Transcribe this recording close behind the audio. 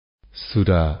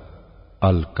সূরা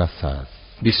আল কাসাস।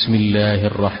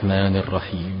 বিসমিল্লাহির রহমানির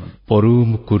রহিম।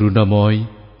 পরম করুণাময়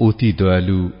অতি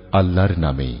দয়ালু আল্লাহর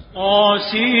নামে।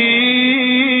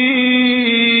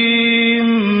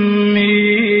 তাসিম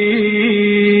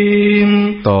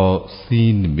মিম।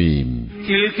 তাসিন মিম।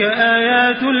 তিলকা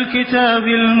আয়াতুল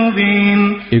কিতাবিল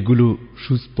মুবিন। এগুলো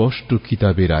সুস্পষ্ট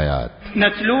কিতাবের আয়াত।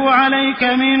 নাতলু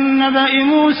আলাইকা মিন নাবাই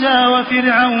মূসা ওয়া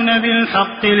ফিরআউন বিল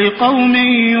হক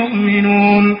লিকওমিন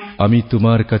ইউমিনুন। আমি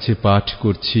তোমার কাছে পাঠ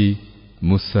করছি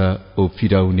মূসা ও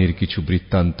ফিরআউনের কিছু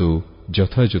বৃত্তান্ত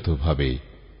যথাযথভাবে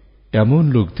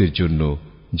এমন লোকদের জন্য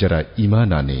যারা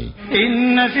ঈমান আনে।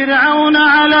 ইন্না ফিরআউন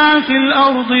আলা ফিল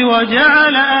আরদি ওয়া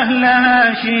জাআলা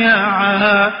আহলাহা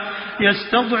শিয়াআ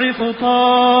يستضعف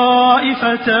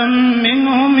طائفة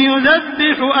منهم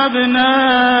يذبح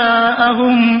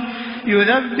أبناءهم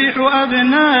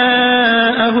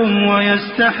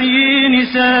ويستحيي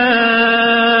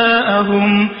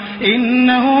نساءهم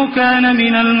إنه كان من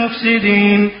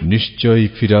المفسدين। নিশ্চয়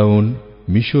ফিরআউন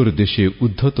মিশর দেশে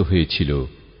উদ্ধত হয়েছিল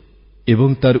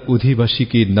এবং তার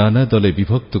অধিবাসীকে নানা দলে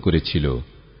বিভক্ত করেছিল।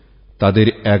 তাদের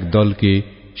এক দলকে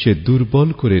সে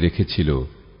দুর্বল করে রেখেছিল,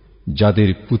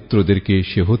 যাদের পুত্রদেরকে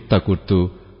সে হত্যা করত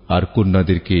আর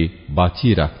কন্যাদেরকে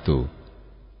বাঁচিয়ে রাখত।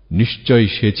 নিশ্চয়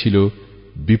সে ছিল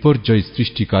বিপর্যয়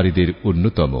সৃষ্টিকারীদের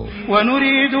অন্যতম।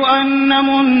 وَنُرِيدُ أَن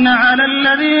نَّمُنَّ عَلَى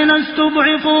الَّذِينَ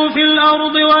اسْتُضْعِفُوا فِي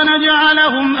الْأَرْضِ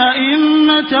وَنَجْعَلَهُمْ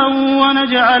أَئِمَّةً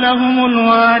وَنَجْعَلَهُمُ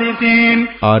الْوَارِثِينَ।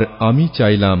 আর আমি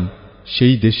চাইলাম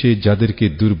সেই দেশে যাদেরকে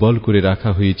দুর্বল করে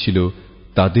রাখা হয়েছিল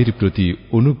তাদের প্রতি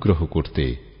অনুগ্রহ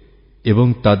করতে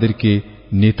এবং তাদেরকে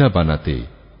নেতা বানাতে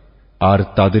আর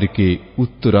তাদেরকে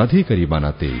উত্তরাধিকারী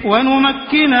বানাতে।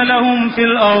 وَنُمَكِّنَ لَهُمْ فِي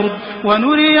الْأَرْضِ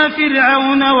وَنُرِيَ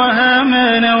فِرْعَوْنَ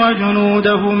وَهَامَانَ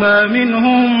وَجُنُودَهُمَا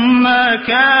مِنْهُمْ مَا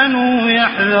كَانُوا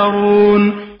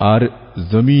يَحْذَرُونَ। আর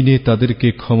জমিনে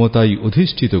তাদেরকে ক্ষমতায়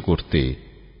অধিষ্ঠিত করতে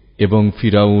এবং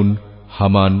ফিরআউন,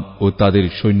 হামান ও তাদের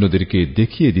সৈন্যদেরকে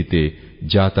দেখিয়ে দিতে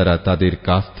যা তারা তাদের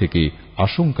কাছ থেকে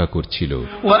আশঙ্কা করছিল।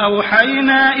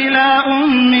 وَأَوْحَيْنَا إِلَى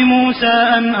أُمِّ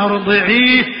مُوسَى أَنْ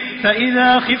أَرْضِعِيهِ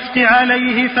فَإِذَا خِفْتِ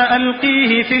عَلَيْهِ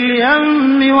فَأَلْقِيهِ فِي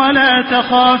الْيَمِّ وَلَا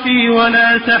تَخَافِي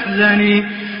وَلَا تَحْزَنِي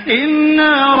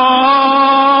إِنَّا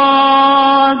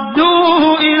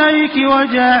رَادُّوهُ إِلَيْكِ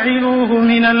وَجَاعِلُوهُ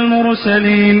مِنَ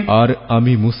الْمُرْسَلِينَ। আর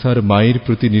আমি মুসার মায়ের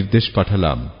প্রতি নির্দেশ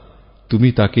পাঠালাম,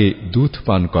 তুমি তাকে দুধ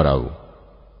পান করাও।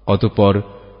 অতঃপর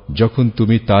যখন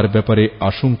তুমি তার ব্যাপারে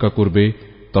আশঙ্কা করবে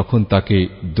তখন তাকে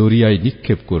দরিয়ায়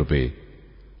নিক্ষেপ করবে।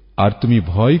 আর তুমি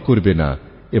ভয় করবে না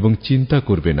এবং চিন্তা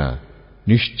করবে না,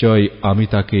 নিশ্চয় আমি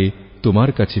তাকে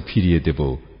তোমার কাছে ফিরিয়ে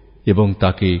দেব এবং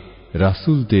তাকে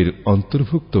রাসূলদের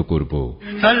অন্তর্ভুক্ত করব।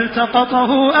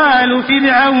 فالتقطه آل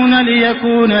فرعون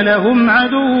ليكون لهم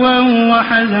عدوا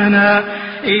وحزنا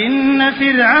إن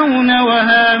فرعون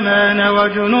وهامان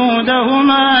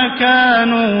وجنودهما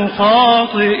كانوا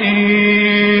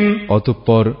خاطئين।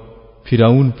 অতঃপর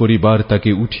ফিরআউন পরিবার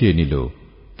তাকে উঠিয়ে নিল,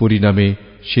 পরিণামে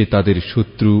সে তাদের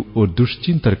শত্রু ও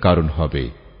দুশ্চিন্তার কারণ হবে।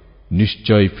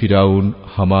 নিশ্চয় ফিরআউন,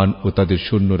 হামান ও তাদের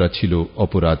সৈন্যরা ছিল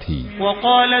অপরাধী।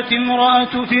 وقالت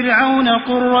امرأة فرعون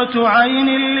قرة عين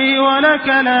لي ولك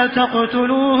لا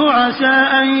تقتلوه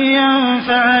عسى أن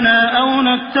ينفعنا أو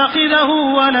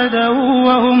نتخذه ولدا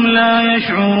وهم لا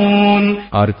يشعرون।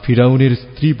 আর ফিরআউনের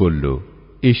স্ত্রী বলল,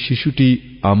 এই শিশুটি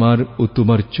আমার ও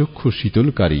তোমার চক্ষু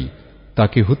শীতলকারী,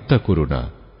 তাকে হত্যা করো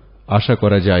না। আশা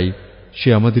করা যায়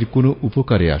সে আমাদের কোনো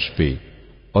উপকারে আসবে,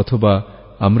 অথবা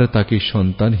আমরা তাকে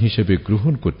সন্তান হিসেবে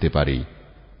গ্রহণ করতে পারি।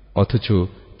 অথচ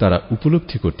তারা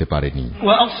উপলব্ধি করতে পারেনি।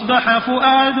 وأصبح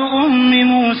فؤاد أم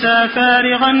موسى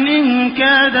فارغا إن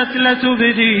كادت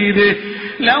لتبدي به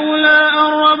لولا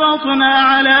أن ربطنا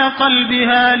على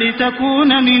قلبها لتكون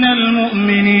من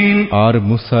المؤمنين। আর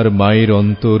মুসার মায়ের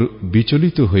অন্তর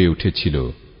বিচলিত হয়ে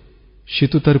উঠেছিল, সে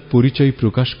তো তার পরিচয়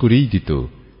প্রকাশ করেই দিত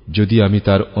যদি আমি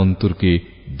তার অন্তরকে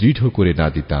দৃঢ় করে না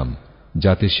দিতাম,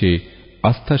 যাতে সে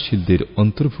আস্থাশীলদের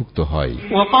অন্তর্ভুক্ত হয়।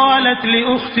 وقالت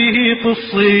لأخته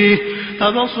قصيه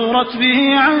فبصرت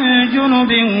به عن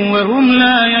جنب وهم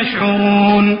لا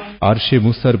يشعرون। আর সে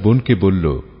মুসার বোনকে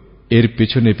বলল, এর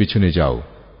পেছনে পেছনে যাও।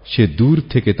 সে দূর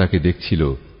থেকে তাকে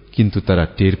দেখছিল, কিন্তু তারা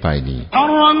টের পায়নি।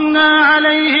 حرمنا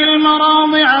عليه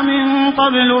المراضع من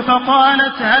قبل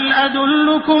فقالت هل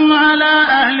أدلكم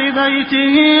على أهل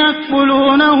بيته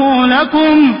يكفلونه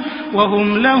لكم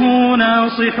وهم له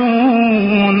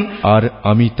ناصحون। আর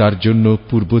আমি তার জন্য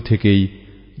পূর্ব থেকেই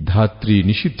ধাত্রী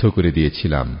নিষিদ্ধ করে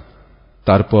দিয়েছিলাম।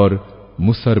 তারপর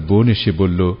মুসার বোন এসে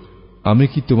বলল, আমি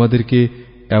কি তোমাদেরকে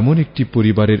এমন একটি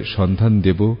পরিবারের সন্ধান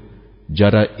দেব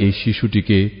যারা এই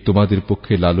শিশুটিকে তোমাদের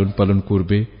পক্ষে লালন পালন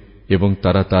করবে এবং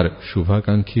তারা তার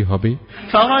শুভাকাঙ্ক্ষী হবে।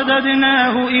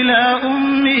 فرددناه إلى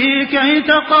أمه كي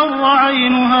تقر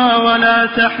عينها ولا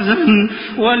تحزن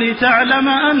ولتعلم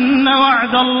أن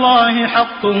وعد الله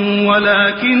حق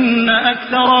ولكن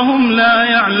أكثرهم لا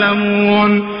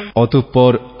يعلمون।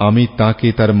 অতঃপর আমি তাকে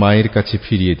তার মায়ের কাছে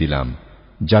ফিরিয়ে দিলাম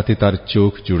যাতে তার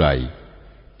চোখ জুড়াই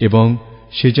এবং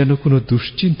সে যেন কোনো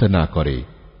দুশ্চিন্তা না করে,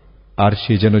 আর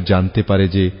সে যেন জানতে পারে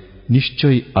যে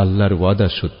নিশ্চয়ই আল্লাহর ওয়াদা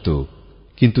সত্য,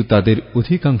 কিন্তু তাদের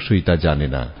অধিকাংশই তা জানে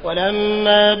না।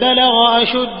 ولما بلغ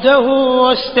أشده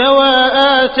واستوى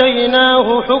آتيناه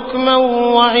حكما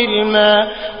وعلما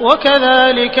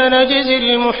وكذلك نجزي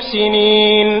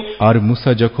المحسنين। আর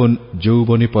মুসা যখন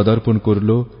যৌবনে পদার্পণ করল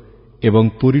এবং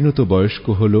পরিণত বয়স্ক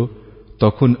হল,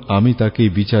 তখন আমি তাকে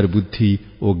বিচার বুদ্ধি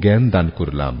ও জ্ঞান দান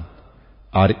করলাম,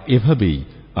 আর এভাবেই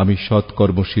আমি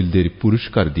সৎকর্মশীলদের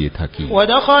পুরস্কার দিয়ে থাকি।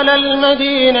 ودخل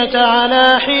المدينة على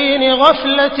حين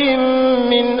غفلة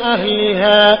من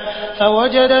أهلها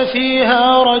فوجد فيها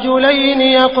رجلين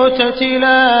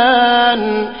يقتتلان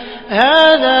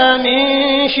هذا من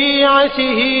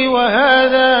شيعته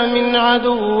وهذا من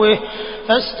عدوه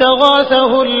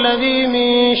فاستغاثه الذي من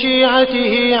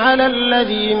شيعته على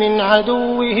الذي من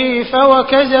عدوه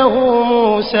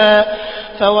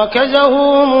فوكزه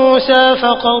موسى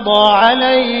فقضى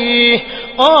عليه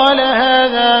قال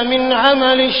هذا من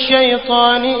عمل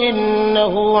الشيطان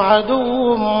إنه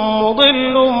عدو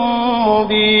مضل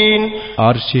مبين।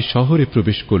 আর সে শহরে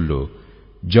প্রবেশ করল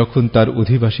যখন তার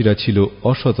অধিবাসীরা ছিল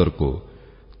অসতর্ক,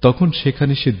 তখন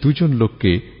সেখানে সে দুজন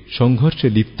লোককে সংঘর্ষে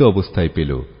লিপ্ত অবস্থায়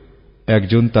পেল,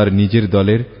 একজন তার নিজের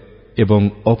দলের এবং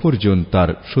অপরজন তার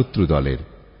শত্রু দলের।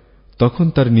 তখন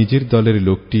তার নিজের দলের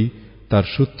লোকটি তার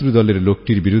শত্রু দলের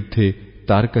লোকটির বিরুদ্ধে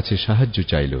তার কাছে সাহায্য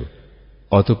চাইল।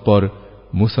 অতঃপর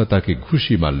মুসা তাকে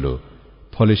ঘুষি মারল,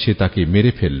 ফলে সে তাকে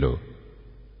মেরে ফেলল।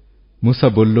 মুসা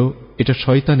বলল, এটা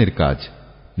শয়তানের কাজ,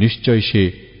 নিশ্চয় সে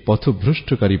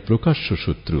পথভ্রষ্টকারী প্রকাশ্য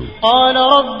শত্রু। قال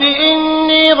رب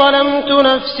إني ظلمت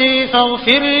نفسي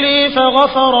فاغفر لي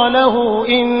فغفر له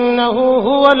إنه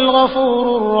هو الغفور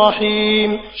الرحيم।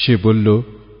 সে বলল,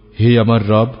 হে আমার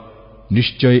রব,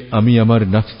 নিশ্চয় আমি আমার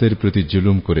নফসের প্রতি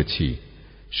জুলুম করেছি,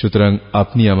 সুতরাং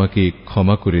আপনি আমাকে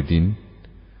ক্ষমা করে দিন।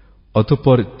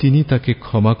 অতঃপর তিনি তাকে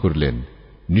ক্ষমা করলেন,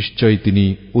 নিশ্চয় তিনি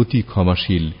অতি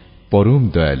ক্ষমাশীল, পরম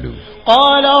দয়ালু।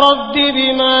 قال رب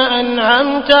بما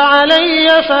أنعمت علي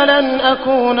فلن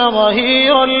أكون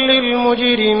ظهيرا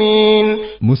للمجرمين।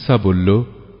 মুসা বলল,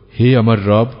 হে আমার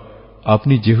রব,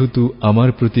 আপনি যেহেতু আমার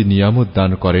প্রতি নিয়ামত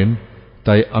দান করেন,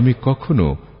 তাই আমি কখনো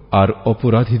আর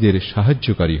অপরাধীদের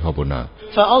সাহায্যকারী হব না।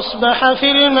 فأصبح في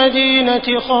المدينة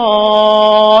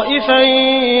خائفا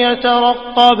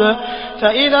يترقب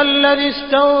فإذا الذي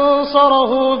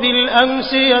استنصره بالأمس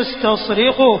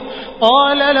يستصرخه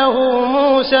قال له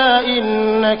موسى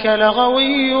إنك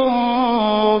لغوي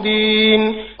مبين।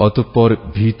 অতঃপর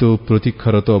ভীত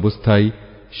প্রতীক্ষারত অবস্থায়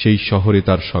সেই শহরে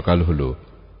তার সকাল হল।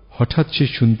 হঠাৎ সে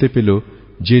শুনতে পেল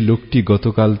যে লোকটি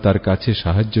গতকাল তার কাছে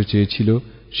সাহায্য চেয়েছিল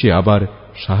সে আবার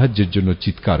সাহায্যের জন্য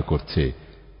চিৎকার করছে।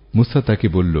 মুসা তাকে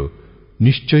বলল,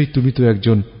 নিশ্চয়ই তুমি তো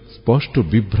একজন স্পষ্ট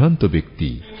বিভ্রান্ত ব্যক্তি।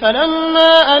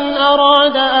 فلما أن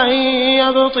أراد أن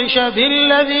يبطش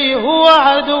بالذي هو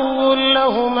عدو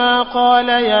لهما قال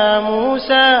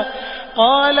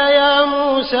يا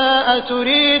موسى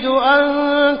أتريد أن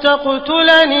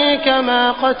تقتلني كما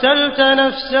قتلت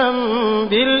نفسا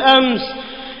بالأمس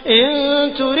إن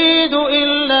تريد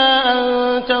إلا أن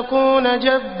تكون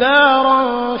جبارا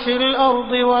في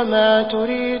الأرض وما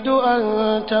تريد أن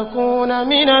تكون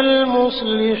من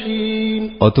المصلحين।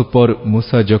 অতঃপর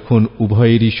মুসা যখন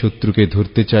উভয়েরই শত্রুকে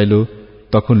ধরতে চাইল,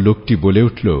 তখন লোকটি বলে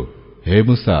উঠল, হে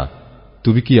মুসা,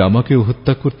 তুমি কি আমাকেও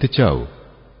হত্যা করতে চাও,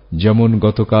 যেমন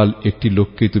গতকাল একটি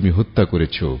লোককে তুমি হত্যা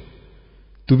করেছ?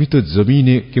 তুমি তো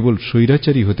জমিনে কেবল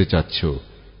স্বৈরাচারী হতে চাচ্ছ,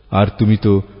 আর তুমি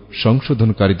তো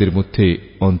সংশোধনকারীদের মধ্যে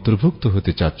অন্তর্ভুক্ত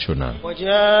হতে চাচ্ছ না।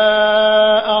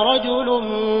 وجاء رجل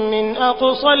من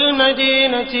أقصى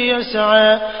المدينة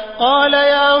يسعى قال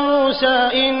يا موسى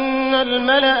إن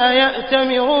الملأ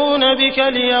يأتمرون بك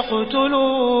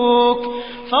ليقتلوك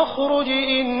فاخرج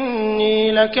إني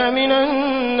لك من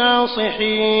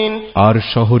الناصحين। আর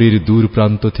শহরের দূর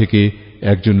প্রান্ত থেকে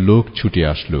একজন লোক ছুটে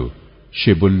আসলো।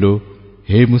 সে বলল,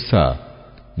 হে মুসা,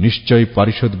 নিশ্চয়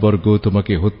পারিষদবর্গ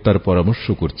তোমাকে হত্যার পরামর্শ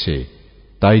করছে,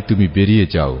 তাই তুমি বেরিয়ে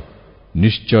যাও,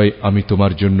 নিশ্চয় আমি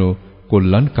তোমার জন্য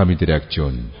কল্যাণকামীদের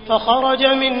একজন। فخرج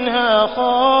منها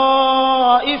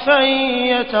خائفا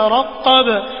يترقب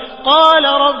قال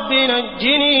رب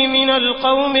نجني من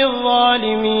القوم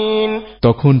الظالمين।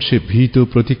 তখন সে ভীত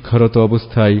প্রতীক্ষারত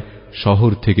অবস্থায়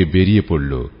শহর থেকে বেরিয়ে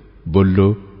পড়ল, বলল,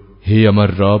 হে আমার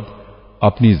রব,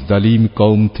 আপনি জালিম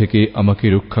কওম থেকে আমাকে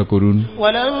রক্ষা করুন।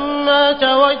 ওয়ালাম্মা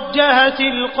তাওয়াজ্জাহা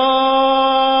তিলকা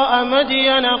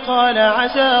মাদিয়ান ক্বালা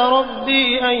আসা রাব্বি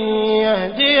আন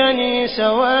ইয়াহদিয়ানি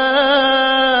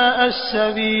সাওয়াআস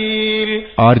সাবিল।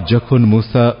 আর যখন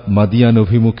মূসা মাদিয়ান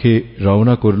অভিমুখে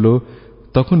রওনা করল,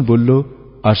 তখন বলল,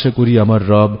 আশা করি আমার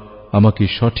রব আমাকে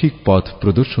সঠিক পথ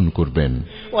প্রদর্শন করবেন।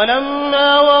 ওয়ালাম্মা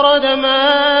ওয়ারাদা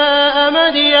মাআ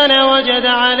মাদিয়ান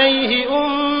ওয়াজাদা আলাইহি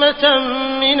উম্মাতাম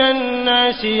মিনান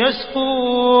নাসি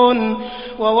ইয়াসকুন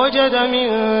ووجد من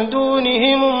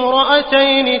دونهم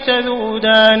امرأتين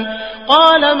تذودان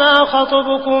قال ما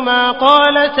خطبكما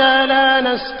قالتا لا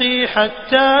نسقي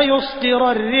حتى يصدر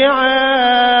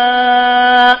الرعاء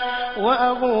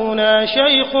وأبونا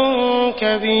شيخ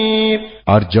كبير।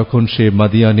 আর যখন সে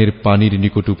মাদিয়ানের পানির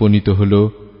নিকট উপনীত হল,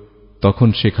 তখন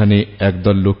সেখানে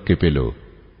একদল লোককে পেল,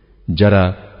 যারা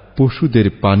পশুদের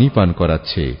পানি পান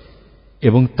করাচ্ছে,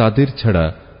 এবং তাদের ছাড়া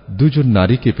দুজন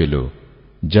নারীকে পেল,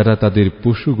 যারা তাদের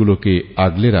পশুগুলোকে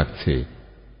আগলে রাখছে।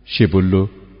 সে বলল,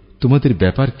 তোমাদের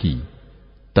ব্যাপার কি?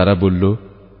 তারা বলল,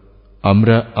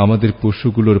 আমরা আমাদের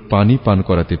পশুগুলোর পানি পান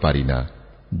করাতে পারি না,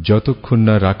 যতক্ষণ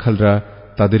না রাখালরা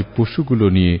তাদের পশুগুলো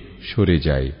নিয়ে সরে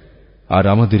যায়, আর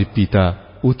আমাদের পিতা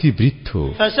অতি বৃদ্ধ।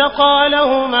 فسقى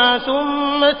لهما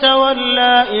ثم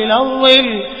تولى إلى الظل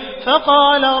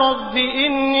فقال رب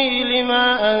إني لما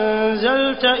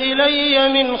أنزلت إلي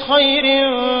من خير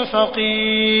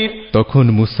فقير। তখন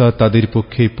মূসা তাদের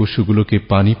পক্ষে পশুগুলোকে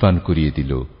পানি পান করিয়ে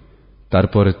দিল।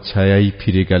 তারপর ছায়াই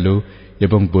ফিরে গেল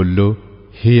এবং বলল,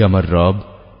 হে আমার রব,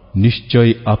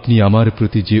 নিশ্চয় আপনি আমার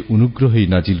প্রতি যে অনুগ্রহই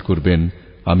নাজিল করবেন,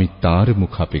 আমি তার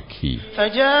মুখাপেক্ষী।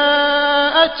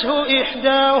 فجاءته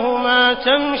إحداهما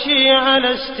تمشي على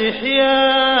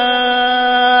استحياء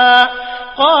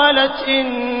قالت إن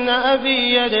أبي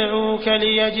يدعوك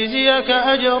ليجزيك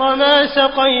أجر ما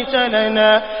سقيت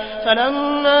لنا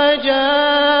فلما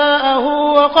جاءه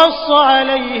وقص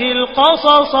عليه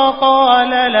القصص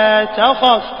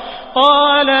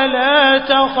قال لا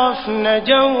تخف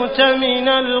نجوت من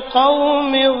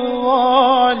القوم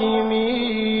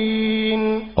الظالمين।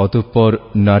 অতঃপর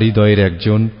নারীদ্বয়ের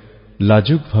একজন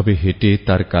লাজুকভাবে হেঁটে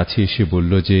তার কাছে এসে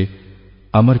বলল যে,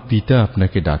 আমার পিতা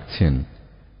আপনাকে ডাকছেন,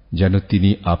 যেন তিনি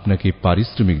আপনাকে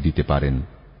পারিশ্রমিক দিতে পারেন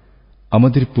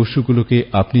আমাদের পশুগুলোকে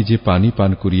আপনি যে পানি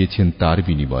পান করিয়েছেন তার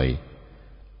বিনিময়ে।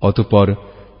 অতঃপর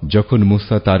যখন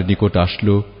মূসা তার নিকট আসল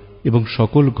এবং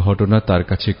সকল ঘটনা তার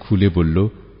কাছে খুলে বলল,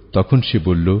 তখন সে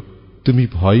বলল, তুমি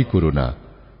ভয় করো না,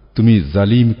 তুমি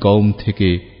জালিম কওম থেকে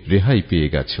রেহাই পেয়ে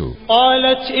গেছো।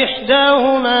 قالت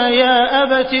إحداهما يا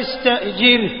أبت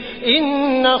استأجر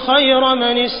إن خير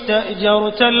من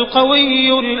استأجرت القوي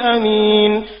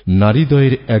الأمين।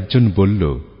 নারীদ্বয়ের একজন বলল,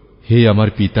 হে আমার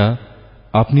পিতা,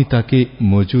 আপনি তাকে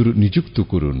মজুর নিযুক্ত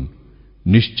করুন।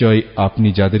 নিশ্চয় আপনি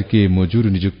যাদেরকে মজুর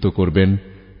নিযুক্ত করবেন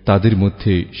তাদের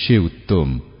মধ্যে সে উত্তম,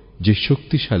 যে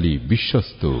শক্তিশালী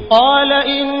বিশ্বস্ত। قال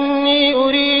إني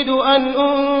أريد أن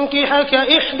أنكحك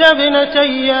إحدى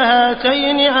ابنتي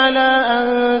هاتين على أن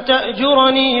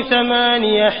تأجرني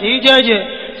 8 حجج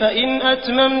فإن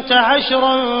أتممت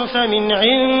 10 فمن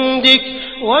عندك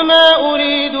وما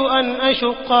أريد أن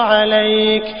أشق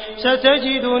عليك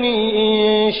ستجدني إن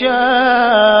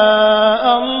شاء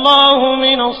الله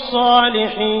من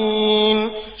الصالحين।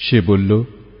 সে বলল,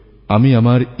 আমি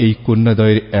আমার এই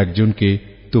কন্যাদ্বয়ের একজনকে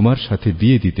তোমার সাথে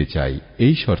বিয়ে দিতে চাই,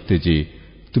 এই শর্তে যে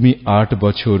তুমি 8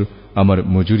 বছর আমার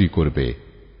মজুরি করবে,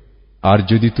 আর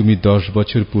যদি তুমি 10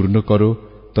 বছর পূর্ণ করো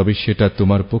তবে সেটা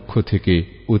তোমার পক্ষ থেকে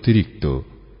অতিরিক্ত।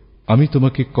 আমি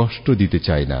তোমাকে কষ্ট দিতে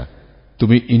চাই না,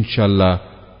 তুমি ইনশাআল্লাহ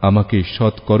আমাকে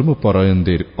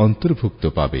সৎকর্মপরায়ণদের অন্তর্ভুক্ত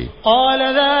পাবে। قال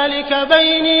ذلك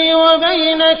بيني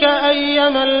وبينك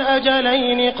أيما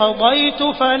الأجلين قضيت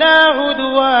فلا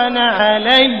عدوان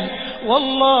علي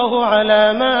والله على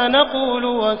ما نقول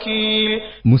وكيل।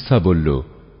 মূসা বলল,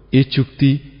 এ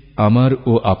চুক্তি আমার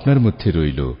ও আপনার মধ্যে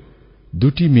রইল।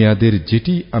 দুটি মেয়াদের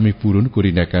যেটি আমি পূরণ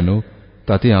করি না কেন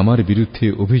তাতে আমার বিরুদ্ধে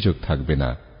অভিযোগ থাকবে না,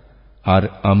 আর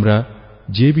আমরা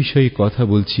যে বিষয়ে কথা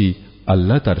বলছি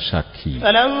আল্লাহ তার সাক্ষী।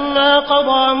 فلما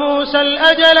قضى موسى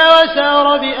الأجل وسار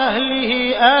بأهله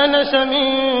آنس من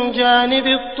جانب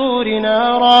الطور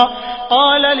نارا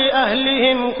قال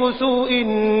لأهلهم كثوا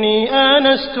إني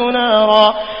آنست نارا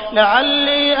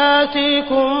لعلي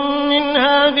آتيكم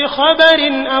منها بخبر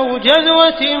أو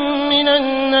جذوة من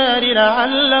النار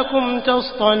لعلكم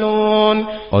تصطلون।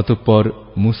 অতঃপর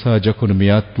মূসা যখন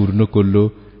মেয়াদ পূর্ণ করল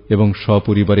এবং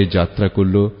সপরিবারে যাত্রা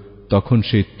করল, তখন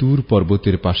সে তুর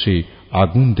পর্বতের পাশে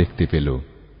আগুন দেখতে পেল।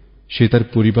 সে তার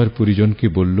পরিবার পরিজনকে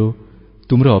বলল,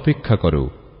 তোমরা অপেক্ষা করো,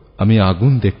 আমি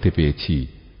আগুন দেখতে পেয়েছি,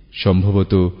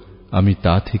 সম্ভবত আমি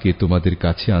তা থেকে তোমাদের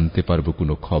কাছে আনতে পারব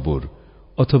কোনো খবর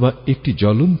অথবা একটি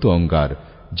জ্বলন্ত অঙ্গার,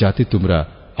 যাতে তোমরা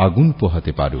আগুন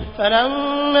পোহাতে পারো।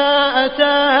 فلما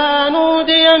أتاها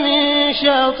نودي من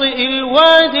شاطئ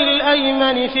الوادي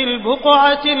الأيمن في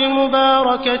البقعة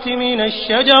المباركة من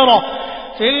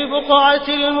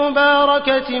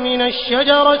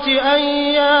الشجرة أن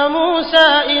يا موسى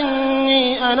إني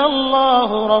أنا الله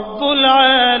رب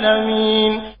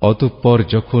العالمين। অতঃপর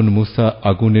যখন মুসা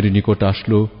আগুনের নিকট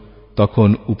আসলো,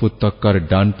 তখন উপত্যকার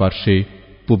ডান পার্শ্বে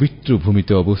পবিত্র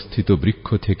ভূমিতে অবস্থিত বৃক্ষ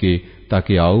থেকে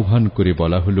তাকে আহ্বান করে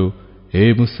বলা হলো,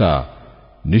 হে মুসা,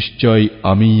 নিশ্চয়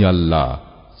আমি আল্লাহ,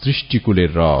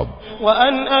 সৃষ্টিকুলের রব।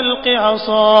 وأن ألق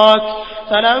عصاك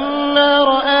فلما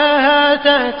رآها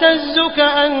تهتز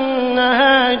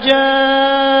كأنها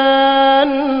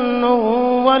جان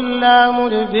ولا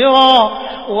مدبرا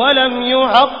ولم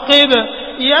يعقب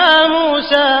يا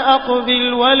موسى أقبل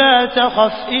ولا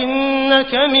تخف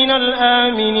إنك من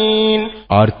الآمنين।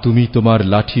 আর তুমি তোমার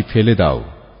লাঠি ফেলে দাও।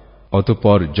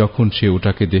 অতঃপর যখন সে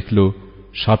ওটাকে দেখল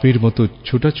সাপের মতো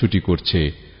ছুটাছুটি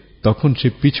করছে, তখন সে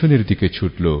পিছনের দিকে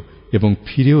ছুটল এবং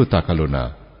ফিরেও তাকালো না।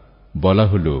 বলা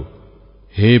হল,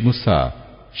 হে মুসা,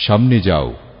 সামনে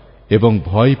যাও এবং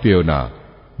ভয় পেও না,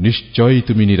 নিশ্চয়ই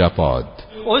তুমি নিরাপদ।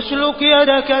 اسلك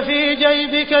يدك في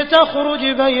جيبك تخرج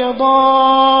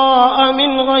بيضاء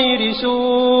من غير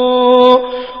سوء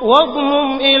واضمم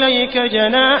إليك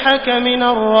جناحك من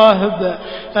الرهب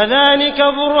فذلك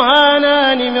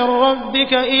برهانان من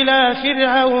ربك إلى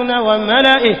فرعون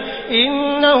وملئه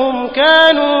إنهم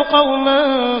كانوا قوما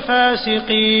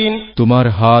فاسقين। তোমার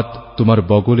হাত তোমার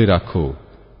বগলে রাখো,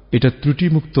 এটা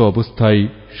ত্রুটিমুক্ত অবস্থায়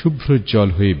শুভ্রজ্জ্বল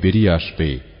হয়ে বেরিয়ে আসবে।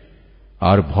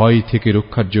 আর ভয় থেকে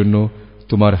রক্ষার জন্য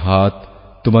তোমার হাত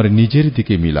তোমার নিজের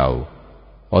দিকে মিলাও।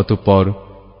 অতঃপর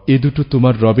এ দুটো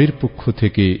তোমার রবের পক্ষ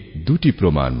থেকে দুটি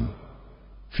প্রমাণ,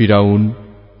 ফিরাউন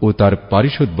ও তার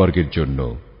পারিষদবর্গের জন্য।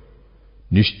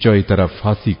 নিশ্চয় তারা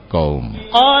ফাসিক কওম।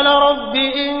 قال رب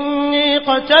إني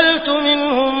قتلت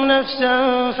منهم نفسا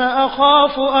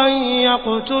فأخاف أن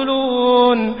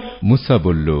يقتلون। মুসা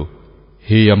বলল,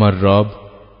 হে আমার রব,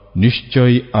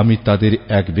 নিশ্চয় আমি তাদের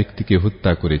এক ব্যক্তিকে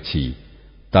হত্যা করেছি,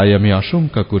 তাই আমি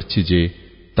আশঙ্কা করছি যে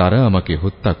তারা আমাকে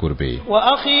হত্যা করবে।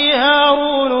 وأخي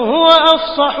هارون هو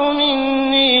أفصح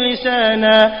مني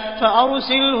لسانا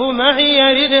فأرسله معي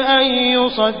يرد أن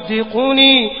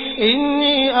يصدقني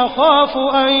إني أخاف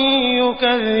أن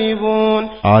يكذبون।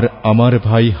 আর আমার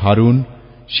ভাই হারুন,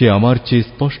 সে আমার চেয়ে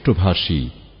স্পষ্টভাষী,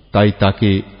 তাই তাকে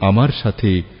আমার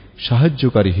সাথে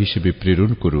সাহায্যকারী হিসেবে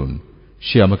প্রেরণ করুন,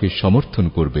 সে আমাকে সমর্থন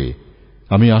করবে।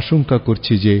 আমি আশঙ্কা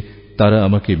করছি যে তারা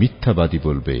আমাকে মিথ্যাবাদী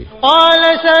বলবে। قال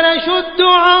سنشد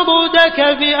عضدك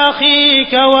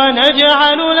بأخيك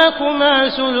ونجعل لكما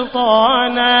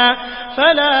سلطانا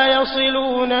فلا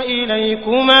يصلون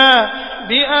إليكما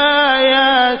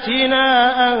بآياتنا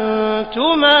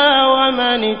أنتما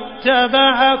ومن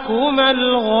اتبعكما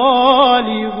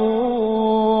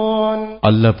الغالبون।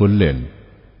 আল্লাহ বললেন,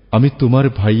 আমি তোমার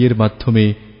ভাইয়ের মাধ্যমে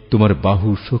তোমার বাহু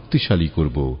শক্তিশালী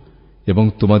করব এবং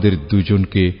তোমাদের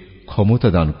দুজনকে ক্ষমতা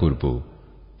দান করব,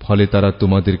 ফলে তারা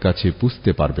তোমাদের কাছে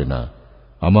পুষতে পারবে না।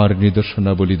 আমার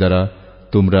নিদর্শনাবলী দ্বারা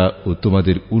তোমরা ও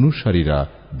তোমাদের অনুসারীরা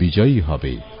বিজয়ী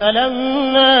হবে।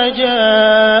 فلما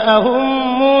جاءهم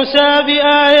موسى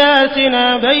بآياتنا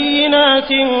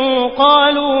بينات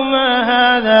قالوا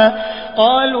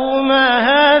ما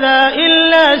هذا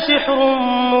إلا سحر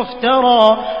مفترى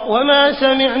وما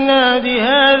سمعنا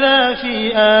بهذا في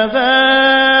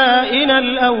آبائنا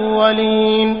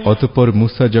الأولين। অতঃপর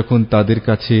মুসা যখন তাদের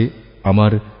কাছে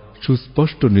আমার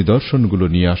সুস্পষ্ট নিদর্শনগুলো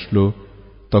নিয়ে আসলো,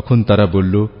 তখন তারা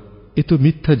বলল, এ তো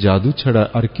মিথ্যা জাদু ছাড়া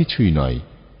আর কিছুই নয়,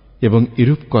 এবং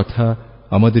এরূপ কথা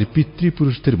আমাদের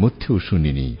পিতৃপুরুষদের মধ্যেও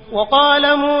শুনিনি। وقال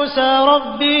موسى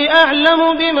ربي أعلم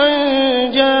بمن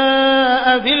جاء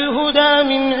بالهدى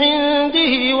من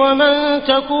عنده ومن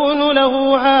تكون له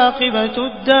عاقبة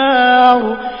الدار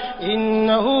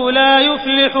إنه لا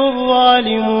يفلح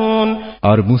الظالمون।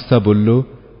 আর মুসা বলল,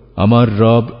 আমার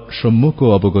রব সম্যক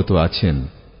অবগত আছেন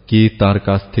কে তার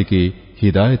কাছ থেকে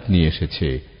হিদায়াত নিয়ে এসেছে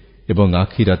এবং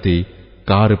আখিরাতে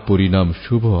কার পরিণাম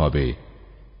শুভ হবে।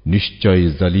 নিশ্চয়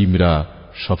জালিমরা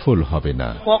সফল হবে না।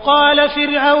 وقال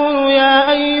فرعون يا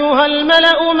أيها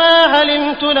الملأ ما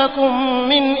علمت لكم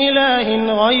من إله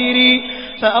غيري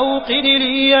فأوقد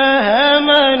لي يا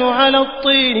هامان على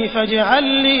الطين فاجعل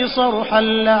لي صرحا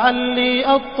لعلي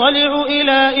أطلع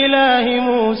إلى إله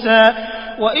موسى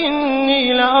وإني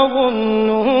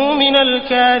لأظنه من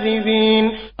الكاذبين।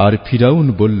 আর ফিরাউন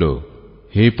বলল,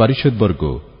 হে পারিষদবর্গ,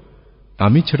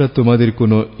 আমি ছাড়া তোমাদের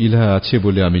কোনো ইলাহ আছে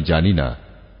বলে আমি জানি না।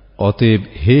 অতএব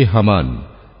হে হামান,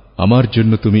 আমার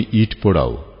জন্য তুমি ইট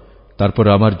পোড়াও, তারপর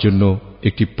আমার জন্য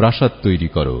একটি প্রাসাদ তৈরি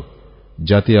করো,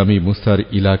 যাতে আমি মুসার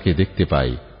ইলাকে দেখতে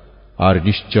পাই, আর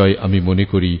নিশ্চয় আমি মনে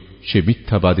করি সে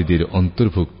মিথ্যাবাদীদের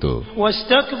অন্তর্ভুক্ত।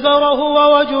 واستكبر هو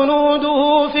وجنوده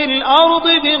في الأرض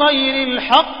بغير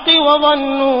الحق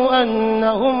وظنوا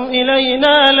أنهم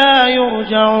إلينا لا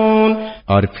يرجعون।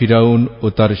 আর ফিরাউন ও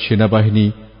তার সেনাবাহিনী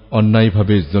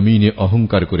অন্যায়ভাবে জমিনে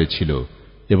অহংকার করেছিল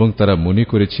এবং তারা মনে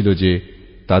করেছিল যে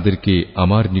তাদেরকে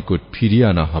আমার নিকট ফিরিয়ে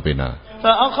আনা হবে না।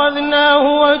 فأخذناه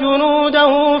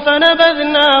وجنوده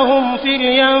فنبذناهم في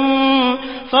اليم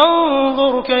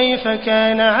فانظر كيف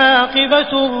كان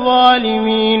عاقبة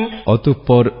الظالمين।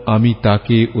 অতঃপর আমি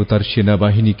তাকে ও তার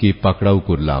সেনাবাহিনীকে পাকড়াও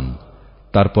করলাম,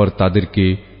 তারপর তাদেরকে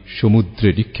সমুদ্রে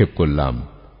নিক্ষেপ করলাম।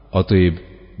 অতএব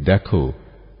দেখো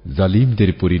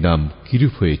জালিমদের পরিণাম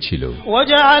কিরূপ হয়েছিল।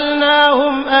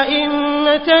 وجعلناهم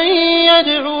أئمة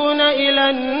يدعون إلى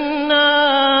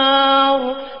النار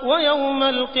ويوم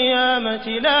القيامة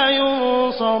لا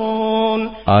ينصرون।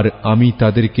 আর আমি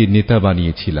তাদেরকে নেতা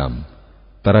বানিয়েছিলাম,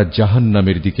 তারা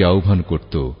জাহান্নামের দিকে আহ্বান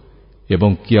করত এবং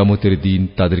কিয়ামতের দিন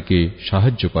তাদেরকে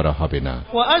সাহায্য করা হবে না।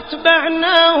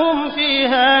 وأتبعناهم في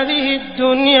هذه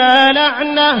الدنيا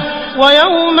لعنة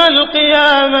ويوم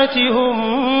القيامة هم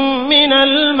من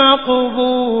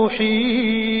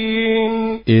المقبوحين।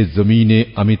 এ জমিনে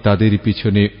আমি তাদের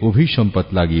পিছনে অভিসম্পাত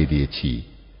লাগিয়ে দিয়েছি,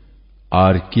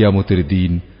 আর কিয়ামতের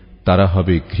দিন তারা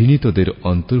হবে ঘৃণিতদের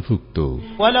অন্তর্ভুক্ত।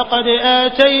 ولقد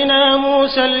آتينا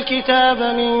موسى الكتاب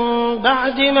من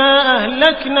بعد ما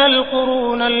أهلكنا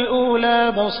القرون الأولى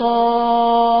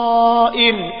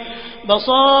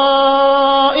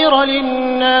بصائر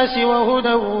للناس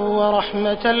وهدى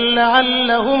ورحمة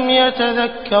لعلهم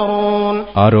يتذكرون।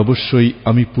 আর অবশ্যই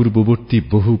আমি পূর্ববর্তী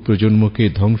বহু প্রজন্মকে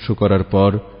ধ্বংস করার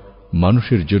পর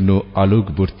মানুষের জন্য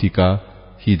আলোকবর্তিকা,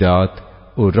 হিদায়াত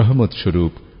ও রহমত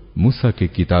স্বরূপ মুসাকে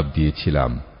কিতাব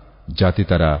দিয়েছিলাম, যাতে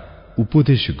তারা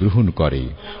উপদেশ গ্রহণ করে।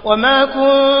 وما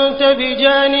كنت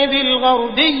بجانب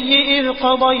الغربي إذ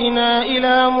قضينا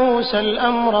إلى موسى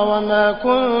الأمر وما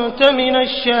كنت من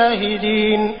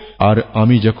الشاهدين। আর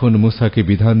আমি যখন মুসাকে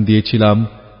বিধান দিয়েছিলাম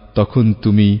তখন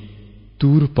তুমি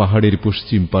তুর পাহাড়ের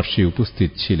পশ্চিম পার্শ্বে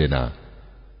উপস্থিত ছিলে না,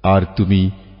 আর তুমি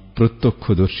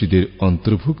প্রত্যক্ষদর্শীদের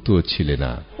অন্তর্ভুক্ত ছিলে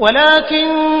না।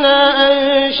 ولكننا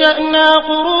أنشأنا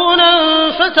قرونا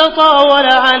فتطاول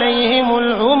عليهم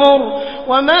العمر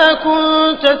وما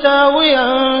كنت ثاويا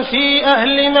في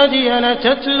أهل مدين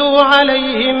تتلو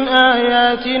عليهم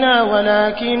آياتنا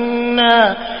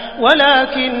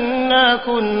ولكننا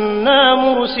كنا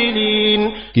مرسلين।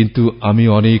 কিন্তু আমি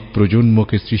অনেক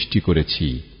প্রজন্মকে সৃষ্টি করেছি,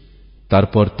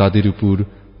 তারপর তাদের উপর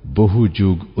বহু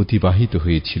যুগ অতিবাহিত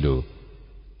হয়েছিল।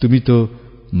 তুমি তো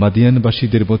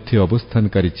মাদিয়ানবাসীদের মধ্যে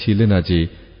অবস্থানকারী ছিলে না যে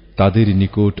তাদের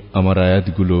নিকট আমার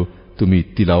আয়াতগুলো তুমি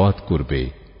তিলাওয়াত করবে,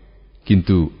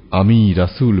 কিন্তু আমি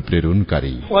রাসূল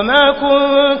প্রেরণকারী। وما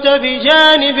كنت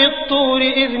بجانب الطور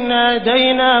إذ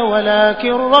نادينا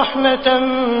ولكن رحمة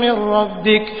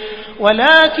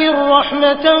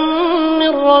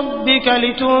من ربك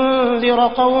لتنذر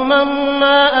قوما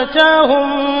ما أتاهم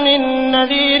من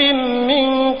نذير من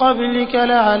قبلك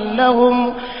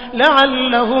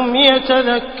لعلهم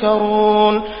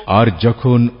يتذكرون। আর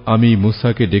যখন আমি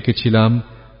মুসাকে ডেকেছিলাম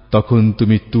তখন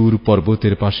তুমি তুর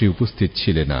পর্বতের পাশে উপস্থিত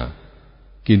ছিলে না,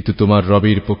 কিন্তু তোমার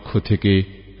রবের পক্ষ থেকে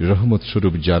রহমত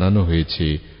স্বরূপ জানানো হয়েছে,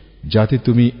 যাতে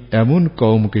তুমি এমন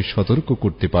কওমকে সতর্ক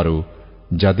করতে পারো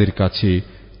যাদের কাছে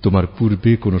তোমার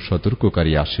পূর্বে কোনো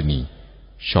সতর্ককারী আসেনি,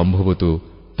 সম্ভবত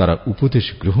তারা উপদেশ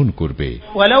গ্রহণ করবে।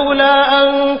 ولولا أن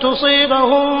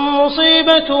تصيبهم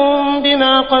مصيبة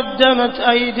بما قدمت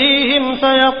أيديهم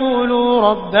فيقولوا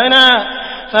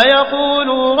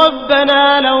ربنا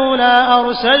لولا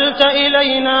أرسلت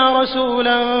إلينا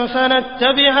رسولا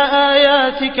فنتبع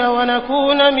آياتك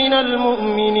ونكون من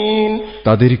المؤمنين।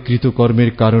 তাদের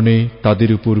কৃতকর্মের কারণে তাদের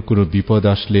উপর কোনো বিপদ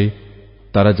আসলে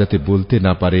তারা যাতে বলতে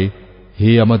না পারে,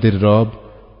 হে আমাদের রব,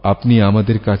 আপনি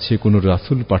আমাদের কাছে কোনো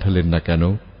রাসূল পাঠালেন না কেন,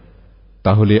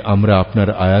 তাহলে আমরা আপনার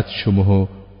আয়াতসমূহ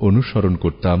অনুসরণ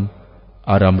করতাম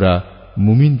আর আমরা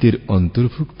মুমিনদের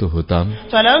অন্তর্ভুক্ত হতাম।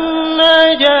 فلما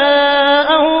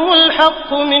جاءهم الحق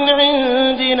من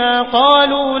عندنا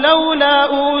قالوا لولا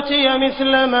أوتي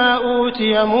مثل ما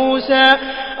أوتي موسى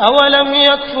أولم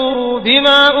يكفروا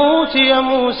بما أوتي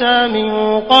موسى من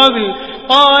قبل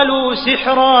قالوا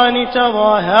سحران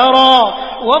تظاهرا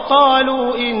وقالوا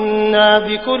إنا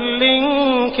بكل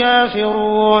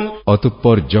كافرون।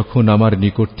 অতঃপর যখন আমার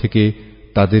নিকট থেকে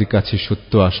তাদের কাছে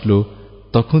সত্য আসলো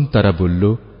তখন তারা বলল,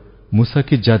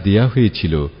 মুসাকে যা দেয়া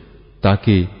হয়েছিল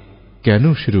তাকে কেন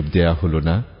সেরূপ দেয়া হলো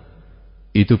না?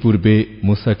 ইতপূর্বে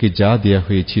মুসাকে যা দেয়া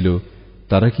হয়েছিল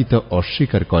তারা কি তা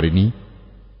অস্বীকার করেনি?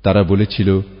 তারা বলেছিল,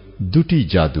 দুটি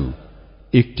জাদু,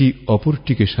 একটি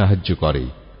অপরটিকে সাহায্য করে,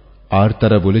 আর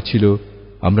তারা বলেছিল,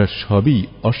 আমরা সবই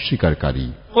অস্বীকারী।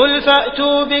 قل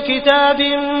فأتوا بكتاب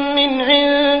من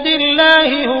عند الله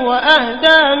هو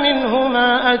أهدى منهما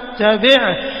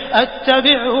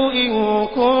أتبعه إن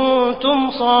كنتم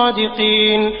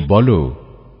صادقين। বলো,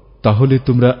 তাহলে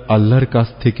তোমরা আল্লাহর কাছ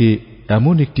থেকে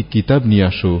এমন একটি কিতাব নিয়ে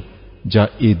আসো যা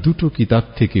এ দুটো কিতাব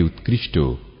থেকে উৎকৃষ্ট,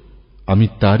 আমি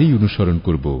তারই অনুসরণ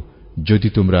করব যদি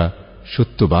তোমরা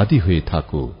সত্যবাদী হয়ে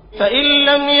থাকো। فإن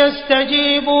لم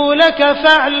يستجيبوا لك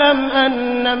فاعلم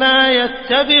أنما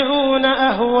يتبعون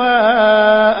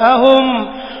أهواءهم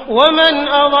ومن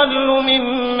أضل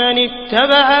ممن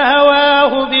اتبع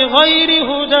هواه بغير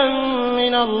هدى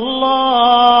من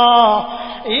الله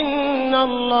إن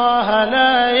الله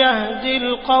لا يهدي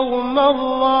القوم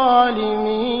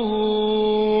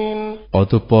الظالمين।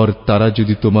 অতঃপর তারা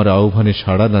যদি তোমার আহ্বানে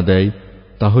সাড়া না দেয়,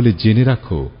 তাহলে জেনে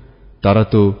রাখো তারা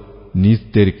তো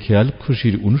নিজদের খেয়াল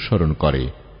খুশির অনুসরণ করে,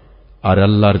 আর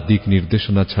আল্লাহর দিক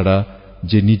নির্দেশনা ছাড়া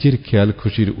যে নিজের খেয়াল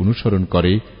খুশির অনুসরণ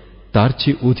করে তার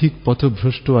চেয়ে অধিক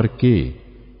পথভ্রষ্ট আর কে?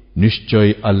 নিশ্চয়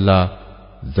আল্লাহ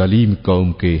জালিম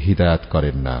কওমকে হিদায়াত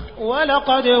করেন না।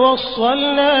 ওয়ালাকাদ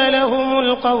ওয়াসসালনা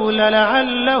লাহুমুল কওলা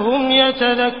লাআল্লাহুম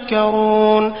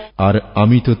ইয়াতাযাক্কারুন। আর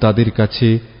আমি তো তাদের কাছে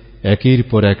একের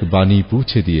পর এক বাণী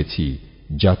পৌঁছে দিয়েছি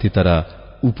যাতে তারা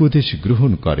উপদেশ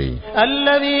গ্রহণ করে।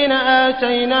 আল্লাযীনা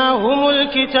আতাইনাহুমুল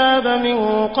কিতাবা মিন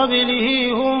ক্বাবলিহি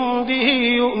হুম বিহি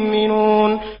ইউমিনুন।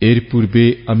 এর পূর্বে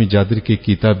আমি যাদেরকে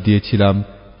কিতাব দিয়েছিলাম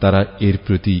তারা এর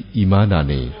প্রতি ঈমান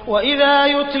আনে। ওয়াইযা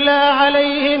ইউতলা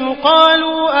আলাইহিম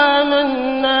ক্বালু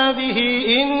আমান্না বিহি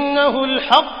ইন্নাহুল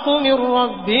হাক্কু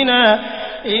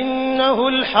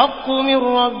মির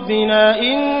রাব্বিনা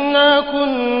ইন্না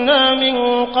কুন্না মিন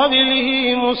ক্বাবলিহি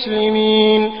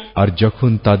মুসলিমিন। আর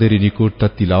যখন তাদের নিকট তা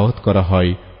তিলাওয়াত করা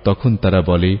হয় তখন তারা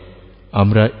বলে,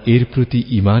 আমরা এর প্রতি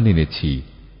ঈমান এনেছি,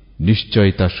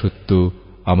 নিশ্চয় তা সত্য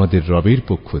আমাদের রবের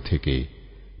পক্ষ থেকে,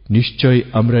 নিশ্চয়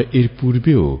আমরা এর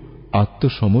পূর্বেও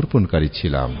আত্মসমর্পণকারী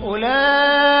ছিলাম।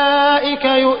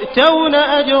 উলাইকা ইউতাউনা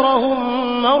আজরাহুম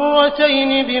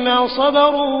মাররাতাইন বিমা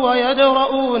সাবারু ওয়া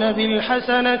ইয়াদরাউনা বিল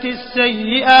হাসানাতিস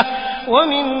সাইয়্যিআহ ওয়া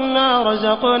মিম্মা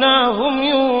রাযাকনাহুম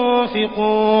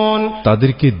ইউনফিকুন।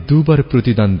 তাদেরকে দুবার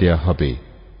প্রতিদান দেয়া হবে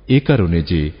এ কারণে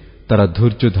যে তারা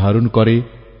ধৈর্য ধারণ করে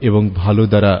এবং ভালো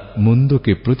দ্বারা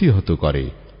মন্দকে প্রতিহত করে,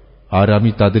 আর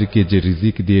আমি তাদেরকে যে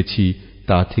রিজিক দিয়েছি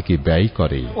তা থেকে ব্যয়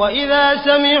করে। وَإِذَا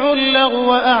سَمِعُوا اللَّغْوَ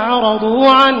أَعْرَضُوا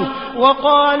عَنْهُ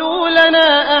وَقَالُوا لَنَا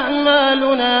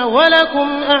أَعْمَالُنَا وَلَكُمْ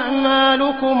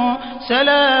أَعْمَالُكُمْ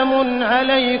سَلَامٌ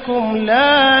عَلَيْكُمْ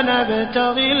لَا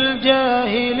نَبْتَغِي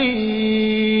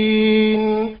الْجَاهِلِينَ।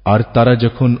 আর তারা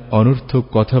যখন অনর্থক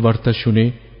কথাবার্তা শুনে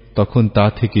তখন তা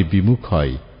থেকে বিমুখ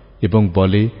হয় এবং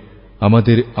বলে,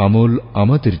 আমাদের আমল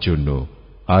আমাদের জন্য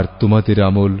আর তোমাদের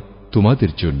আমল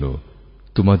তোমাদের জন্য,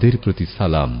 তোমাদের প্রতি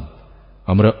সালাম,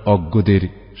 আমরা অজ্ঞদের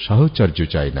সাহচর্য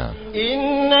চাই না।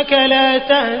 ইন্নাকা লা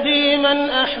তাহদি মান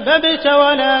আহবাবতা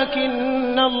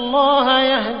ওয়ালাকিন্নাল্লাহা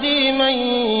ইয়াহদি মান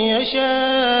ইয়াশা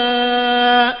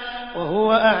ওয়া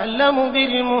হুয়া আ'লামু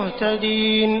বিল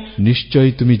মুহতাদিন। নিশ্চয়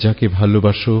তুমি যাকে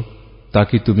ভালোবাসো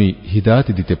তাকে তুমি হিদায়াত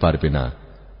দিতে পারবে না,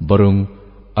 বরং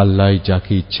আল্লাহ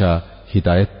যাকে ইচ্ছা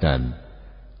হিদায়াত দেন,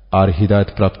 আর হিদায়াত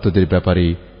প্রাপ্তদের ব্যাপারে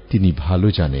তিনি ভালো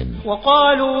জানেন।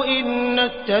 وقالوا إن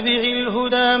نتبع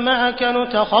الهدى معك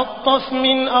نتخطف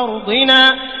من أرضنا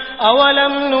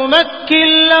أولم نمكن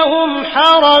لهم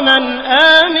حرما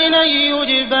آمنا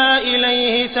يجبى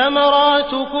إليه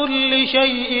ثمرات كل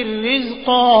شيء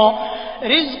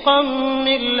رزقا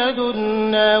من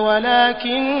لدنا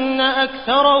ولكن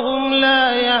أكثرهم لا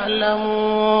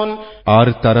يعلمون। আর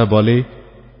তারা বলে,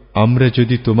 আমরা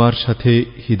যদি তোমার সাথে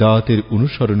হিদায়াতের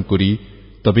অনুসরণ করি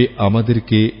তবে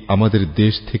আমাদেরকে আমাদের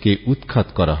দেশ থেকে উৎখাত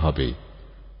করা হবে।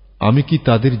 আমি কি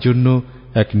তাদের জন্য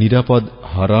এক নিরাপদ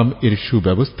হারাম এর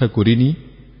সুব্যবস্থা করিনি?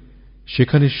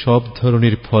 সেখানে সব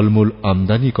ধরনের ফলমূল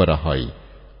আমদানি করা হয়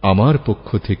আমার পক্ষ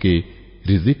থেকে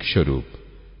রিজিক স্বরূপ,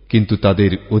 কিন্তু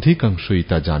তাদের অধিকাংশই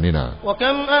তা জানে না।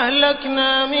 وكم أهلكنا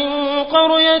من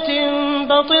قرية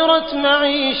بطرت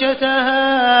معيشتها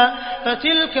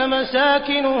فتلك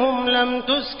مساكنهم لم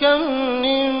تسكن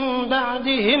من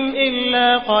بعدهم إلا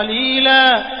قليلا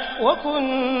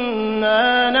وكنا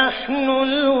نحن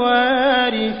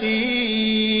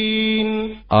الوارثين।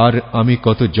 আর আমি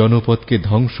কত জনপদকে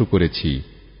ধ্বংস করেছি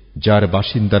যার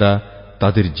বাসিন্দারা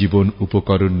তাদের জীবন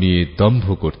উপকরণ নিয়ে দম্ভ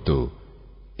করত,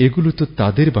 এগুলো তো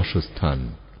তাদের বাসস্থান,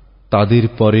 তাদের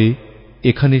পরে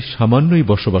এখানে সামান্যই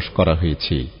বসবাস করা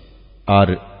হয়েছে, আর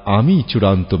আমি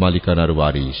চূড়ান্ত মালিকানার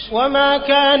ওয়ারিশ। ওয়ামা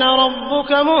কানা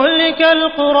রাব্বুকা মুহলিকাল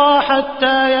কুরা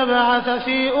হাত্তা ইয়াবআসা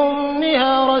ফি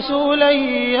উম্মিহা রাসূলান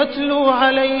ইয়াতলু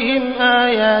আলাইহিম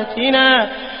আয়াতিনা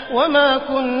وما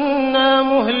كنا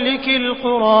مهلك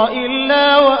القرى إلا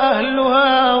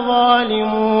وأهلها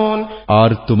ظالمون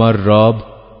আর তোমার রব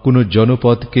কোন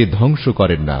জনপদকে ধ্বংস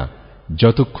করেন না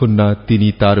যতক্ষণ না তিনি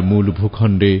তার মূল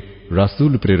ভূখণ্ডে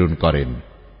রাসূল প্রেরণ করেন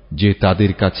যে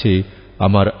তাদের কাছে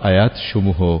আমার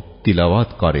আয়াতসমূহ তিলাওয়াত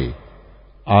করে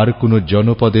আর কোন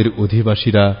জনপদের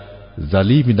অধিবাসীরা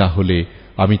জালিম না হলে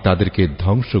আমি তাদেরকে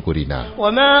ধ্বংস করি না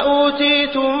وما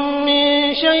أوتيتم من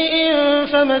شيء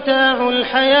فمتاع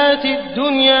الحياة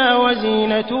الدنيا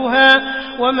وزينتها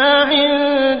وما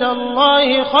عند الله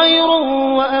خير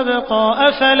وأبقى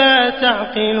أفلا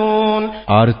تعقلون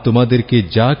আর তোমাদেরকে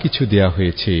যা কিছু দেয়া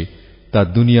হয়েছে তা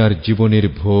দুনিয়ার জীবনের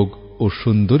ভোগ ও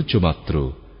সৌন্দর্য মাত্র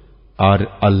আর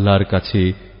আল্লাহর কাছে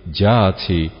যা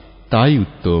আছে তাই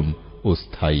উত্তম ও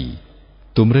স্থায়ী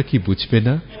তোমরা কি বুঝবে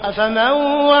না أفمن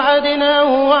وعدناه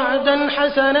وعدا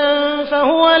حسنا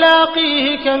فهو لاقيه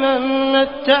كمن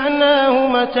متعناه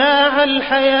متاع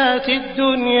الحياة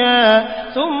الدنيا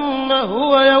ثم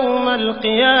هو يوم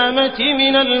القيامة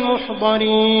من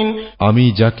المحضرين আমি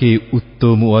যাকে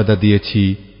উত্তম ওয়াদা দিয়েছি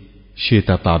সে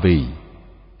তা পাবেই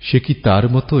সে কি তার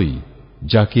মতোই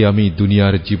যাকে আমি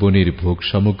দুনিয়ার জীবনের ভোগ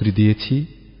সামগ্রী দিয়েছি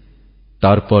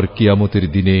তারপর কিয়ামতের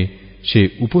দিনে সে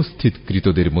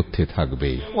উপস্থিতকৃতদের মধ্যে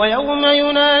থাকবে ويوم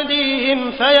يناديهم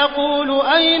فيقول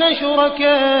أين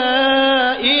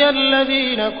شركائي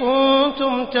الذين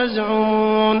كنتم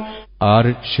تزعمون আর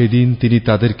সেদিন তিনি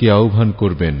তাদেরকে আহ্বান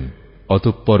করবেন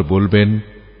অতঃপর বলবেন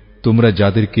তোমরা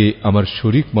যাদেরকে আমার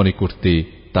শরীক মনে করতে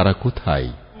তারা কোথায়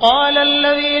قال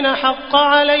الذين حق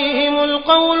عليهم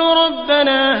القول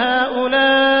ربنا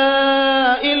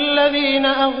هؤلاء الذين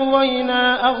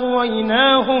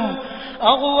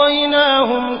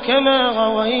أغويناهم كما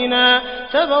غوينا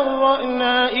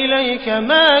تبرأنا إليك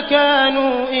ما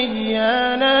كانوا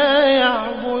إيانا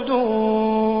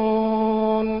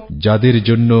يعبدون যাদের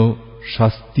জন্য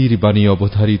শাস্তির বাণী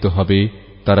অবধারিত হবে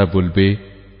তারা বলবে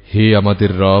হে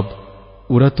আমাদের রব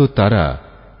ওরা তো তারা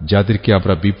যাদেরকে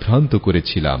আমরা বিভ্রান্ত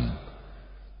করেছিলাম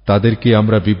তাদেরকে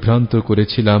আমরা বিভ্রান্ত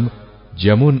করেছিলাম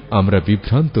যেমন আমরা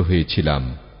বিভ্রান্ত হয়েছিলাম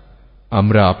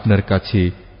আমরা আপনার কাছে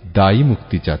দায়ী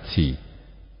মুক্তি চাচ্ছি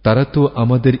তারা তো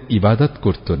আমাদের ইবাদত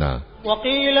করত না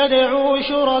وقيل ادعوا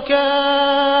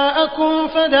شركاءكم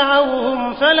فدعوهم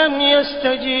فلم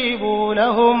يستجيبوا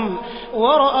لهم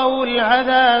ورأوا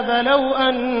العذاب لو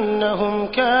أنهم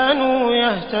كانوا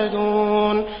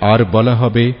يهتدون আর বলা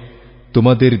হবে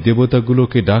তোমাদের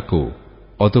দেবতাগুলোকে ডাকো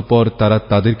অতঃপর তারা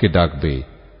তাদেরকে ডাকবে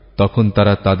তখন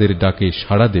তারা তাদের ডাকে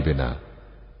সাড়া দেবে না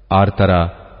আর তারা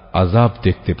আযাব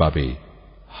দেখতে পাবে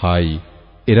হায়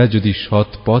এরা যদি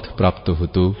সৎ পথ প্রাপ্ত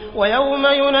হতো ويوم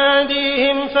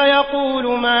يناديهم فيقول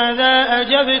ماذا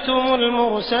أجبتم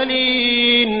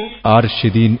المرسلين আর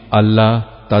সেদিন আল্লাহ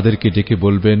তাদেরকে ডেকে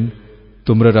বলবেন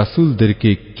তোমরা রাসূলদেরকে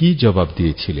কি জবাব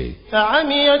দিয়েছিলে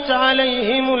فعميت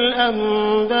عليهم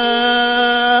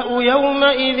الأنباء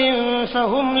يومئذ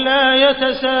فهم لا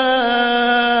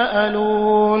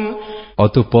يتساءلون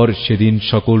অতঃপর সেদিন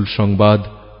সকল সংবাদ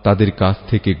তাদের কাছ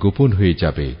থেকে গোপন হয়ে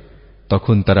যাবে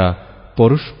তখন তারা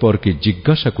পরস্পরকে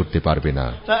জিজ্ঞাসা করতে পারবে না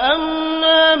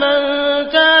فأما من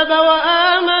تاب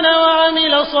وآمن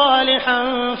وعمل صالحا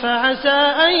فعسى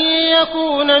أن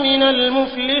يكون من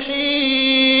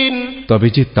المفلحين তবে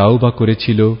যে তাওবা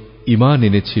করেছিল ঈমান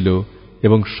এনেছিল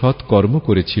এবং সৎ কর্ম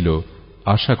করেছিল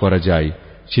আশা করা যায়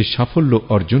সে সাফল্য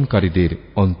অর্জনকারীদের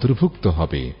অন্তর্ভুক্ত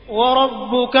হবে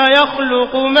وَرَبُّكَ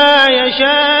يَخْلُقُ مَا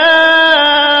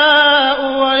يَشَاءُ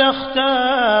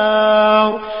وَيَخْتَارُ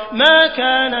مَا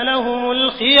كَانَ لَهُمُ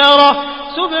الْخِيَرَةُ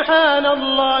سُبْحَانَ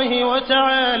اللَّهِ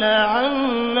وَتَعَالَى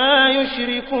عَمَّا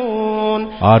يُشْرِكُونَ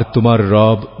আর তোমার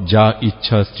রব যা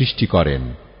ইচ্ছা সৃষ্টি করেন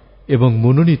এবং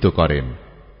মনোনীত করেন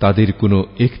তাদের কোনো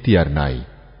এখতিয়ার নাই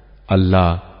আল্লাহ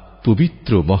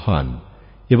পবিত্র মহান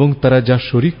এবং তারা যা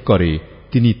শরীক করে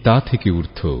তিনি তা থেকে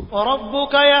ঊর্ধ্ব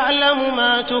وَرَبُّكَ يَعْلَمُ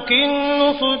مَا تُكِنُّ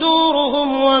صُدُورُهُمْ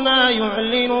وَمَا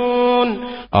يُعْلِنُونَ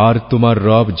আর তোমার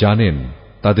রব জানেন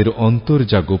তাদের অন্তর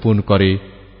যা গোপন করে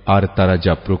আর তারা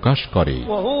যা প্রকাশ করে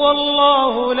وَهُوَ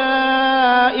اللَّهُ لَا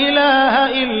إِلَٰهَ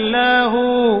إِلَّا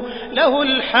هُوَ لَهُ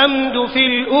الْحَمْدُ فِي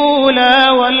الْأُولَى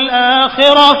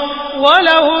وَالْآخِرَةِ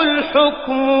وَلَهُ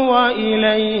الْحُكْمُ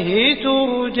وَإِلَيْهِ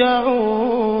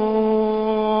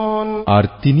تُرْجَعُونَ আর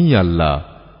তিনি আল্লাহ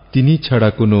তিনি ছাড়া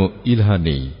কোনো ইলাহ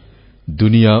নেই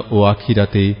দুনিয়া ও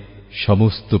আখিরাতে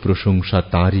সমস্ত প্রশংসা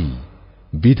তাঁরই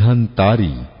বিধান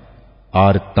তাঁরই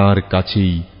আর তাঁর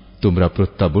কাছেই তোমরা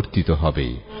প্রত্যাবর্তিত হবে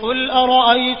قُلْ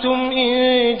أَرَأَيْتُمْ إِن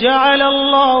جَعَلَ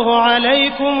اللَّهُ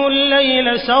عَلَيْكُمُ اللَّيْلَ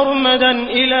سَرْمَدًا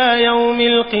إِلَى يَوْمِ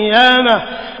الْقِيَامَةِ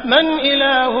مَنْ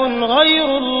إِلَٰهٌ غَيْرُ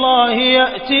اللَّهِ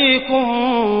يَأْتِيكُم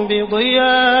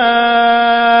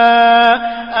بِضِيَاءٍ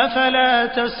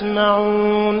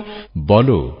تسمعون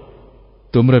বলো,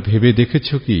 তোমরা ভেবে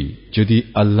দেখেছো কি যদি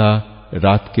আল্লাহ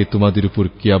রাতকে তোমাদের উপর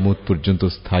কিয়ামত পর্যন্ত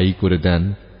স্থায়ী করে দেন,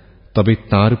 তবে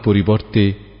তার পরিবর্তে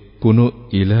কোনো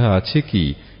ইলাহ আছে কি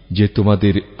যে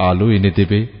তোমাদের আলো এনে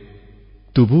দেবে?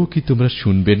 তবুও কি তোমরা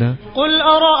শুনবে না? قل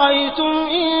أرأيتم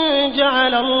إن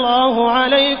جعل الله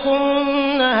عليكم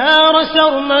النهار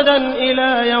سرمدا إلى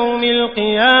يوم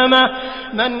القيامة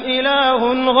من إله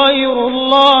غير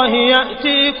الله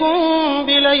يأتيكم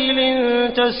بليل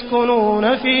تسكنون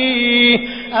فيه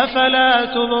أفلا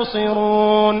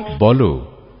تبصرون বলো,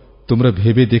 তোমরা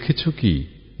ভেবে দেখেছো কি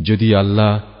যদি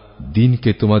আল্লাহ দিনকে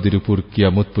তোমাদের উপর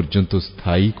কিয়ামত পর্যন্ত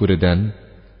স্থায়ী করে দেন,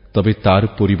 তবে তার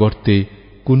পরিবর্তে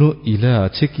কোনো ইলাহ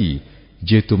আছে কি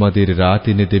যে তোমাদের রাত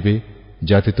এনে দেবে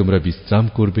যাতে তোমরা বিশ্রাম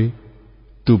করবে?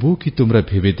 তবুও কি তোমরা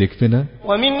ভেবে দেখবে না?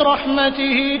 ومن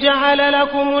رحمته جعل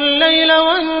لكم الليل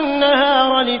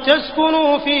والنهار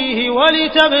لتسكنوا فيه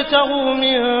ولتبتغوا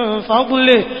من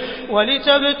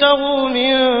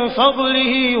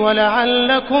فضله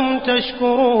ولعلكم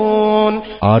تشكرون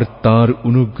আর তাঁর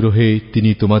অনুগ্রহে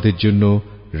তিনি তোমাদের জন্য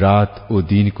রাত ও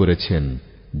দিন করেছেন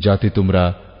যাতে তোমরা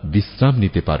বিশ্রাম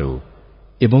নিতে পারো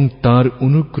এবং তাঁর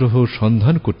অনুগ্রহ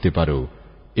সন্ধান করতে পারো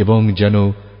এবং যেন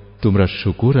তোমরা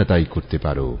শুকর আদায় করতে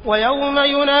পারো। ويوم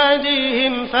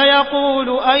يناديهم فيقول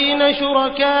أين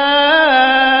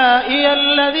شركائي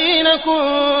الذين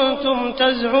كنتم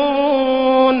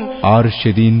تزعمون আর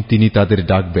সেদিন তিনি তাদের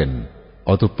ডাকবেন,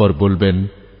 অতঃপর বলবেন,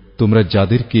 তোমরা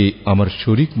যাদেরকে আমার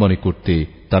শরীক মনে করতে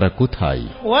তারা কোথায়?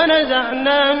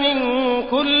 ونزعنا من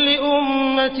كل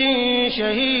أمة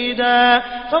شهيدا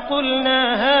فقلنا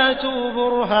هاتوا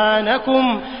برهانكم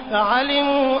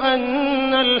فعلموا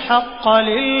أن الحق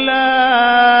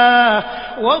لله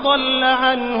وضل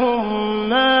عنهم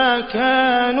ما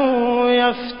كانوا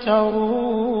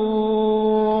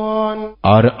يفترون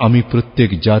আর আমি প্রত্যেক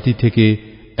জাতি থেকে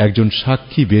একজন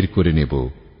সাক্ষী বের করে নেব,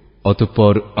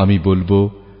 অতঃপর আমি বলবো,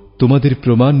 তোমাদের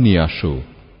প্রমাণ নিয়ে আসো।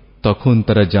 তখন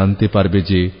তারা জানতে পারবে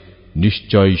যে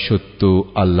নিশ্চয় সত্য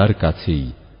আল্লাহর কাছেই,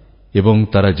 এবং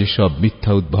তারা যেসব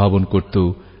মিথ্যা উদ্ভাবন করত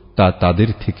তা তাদের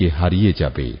থেকে হারিয়ে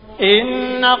যাবে।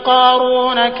 إن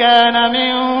قارون كان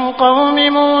من قوم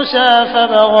موسى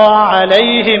فبغى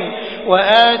عليهم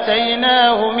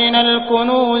وآتيناه من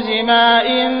الكنوز ما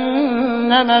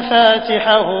إن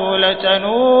مفاتحه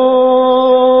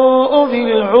لتنوء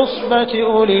بالعصبة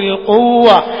أولي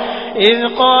القوة إذ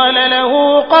قال له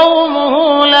قومه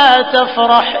لا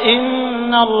تفرح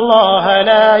إن الله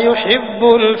لا يحب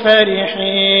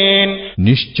الفرحين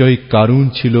নিশ্চয় কারুন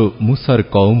ছিল মুসার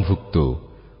কওমভুক্ত,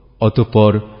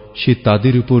 অতঃপর সে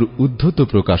তাদের উপর উদ্ধত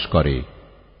প্রকাশ করে,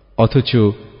 অথচ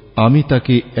আমি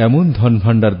তাকে এমন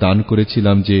ধনভাণ্ডার দান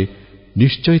করেছিলাম যে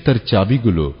নিশ্চয় তার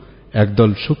চাবিগুলো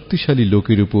একদল শক্তিশালী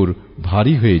লোকের উপর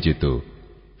ভারী হয়ে যেত।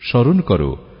 স্মরণ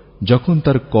করো যখন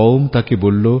তার কওম তাকে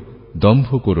বলল, দম্ভ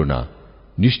করো না,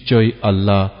 নিশ্চয়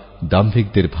আল্লাহ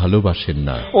দাম্ভিকদের ভালোবাসেন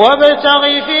না। وابتغ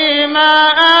فيما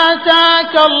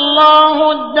آتاك الله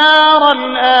الدار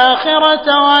الآخرة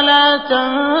ولا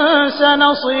تنس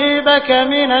نصيبك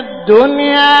من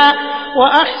الدنيا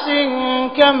وأحسن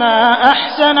كما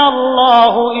أحسن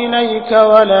الله إليك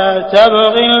ولا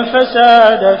تبغ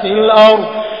الفساد في الأرض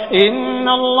إن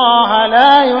الله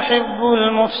لا يحب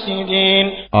المفسدين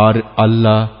আর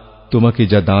আল্লাহ তোমাকে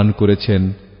যা দান করেছেন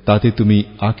তাতে তুমি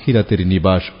আখিরাতের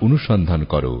নিবাস অনুসন্ধান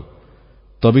করো,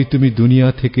 তবে তুমি দুনিয়া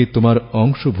থেকে তোমার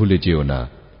অংশ ভুলে যেও না।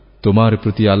 তোমার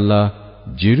প্রতি আল্লাহ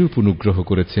যেরূপ অনুগ্রহ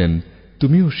করেছেন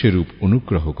তুমিও সেরূপ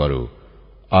অনুগ্রহ করো,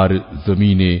 আর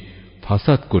জমিনে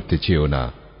ফাসাদ করতে চেও না,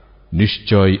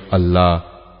 নিশ্চয় আল্লাহ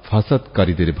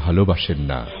ফাসাদকারীদের ভালোবাসেন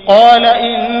না। قال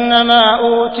إنما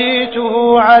أوتيته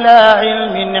على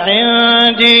علم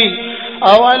عندي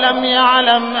أولم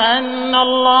يعلم أن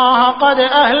الله قد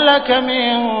أهلك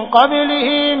من قبله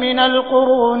من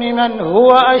القرون من هو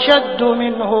أشد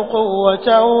منه قوة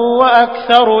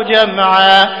وأكثر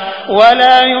جمعا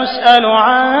ولا يسأل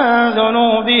عن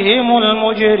ذنوبهم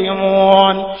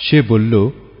المجرمون সে বলল,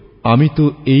 আমি তো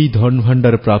এই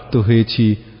ধনভাণ্ডার প্রাপ্ত হয়েছি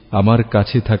আমার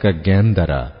কাছে থাকা জ্ঞান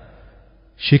দ্বারা।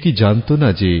 সে কি জানত না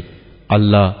যে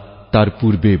আল্লাহ তার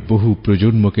পূর্বে বহু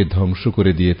প্রজন্মকে ধ্বংস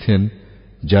করে দিয়েছেন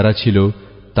যারা ছিল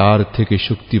তার থেকে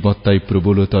শক্তিমত্তায়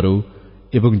প্রবলতর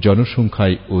এবং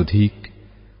জনসংখ্যায় অধিক,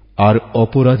 আর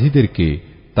অপরাধীদেরকে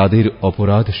তাদের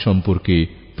অপরাধ সম্পর্কে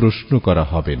প্রশ্ন করা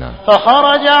হবে না।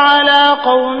 فخرج على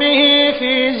قومه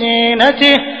في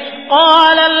زينته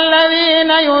قال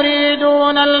الذين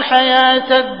يريدون الحياة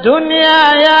الدنيا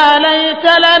يا ليت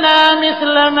لنا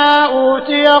مثل ما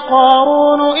أوتي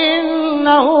قارون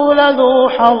إنه لذو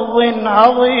حظ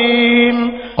عظيم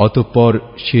অতঃপর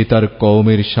সে তার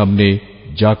কওমের সামনে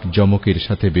জাকজমকের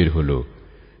সাথে বের হল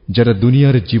যারা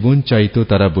দুনিয়ার জীবন চাইত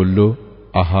তারা বলল,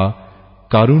 আহা,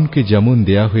 কারুনকে যেমন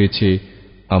দেয়া হয়েছে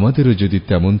আমাদেরও যদি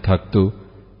তেমন থাকত,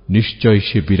 নিশ্চয়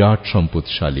সে বিরাট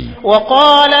সম্পদশালী।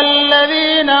 وقال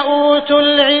الذين أوتوا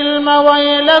العلم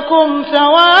ويلكم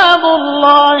ثواب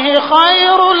الله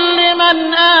خير لمن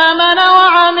آمن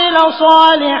وعمل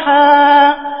صالحا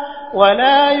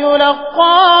ولا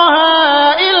يلقاها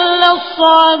إلا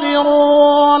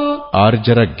الصابرون। আর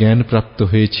যারা জ্ঞান প্রাপ্ত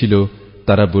হয়েছিল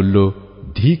তারা বলল,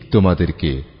 ধিক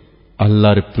তোমাদেরকে,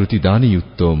 আল্লাহর প্রতিদানই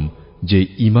উত্তম যে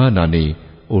ঈমান আনে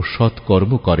ও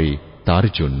সৎকর্ম করে তার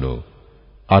জন্য,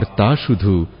 আর তা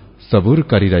শুধু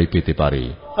সবরকারীরাই পেতে পারে।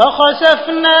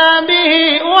 فخسفنا به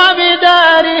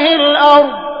وبداره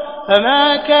الأرض فما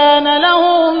كان له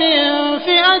من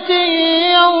فئة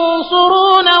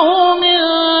ينصرونه من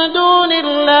دون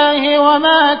الله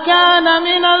وما كان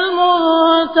من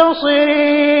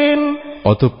المنتصرين।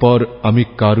 অতঃপর আমি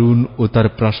কারুন ও তার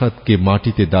প্রাসাদকে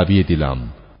মাটিতে দাবিয়ে দিলাম।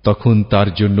 তখন তার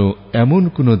জন্য এমন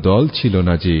কোন দল ছিল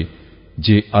না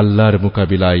যে আল্লাহর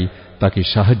মোকাবিলায় তাকে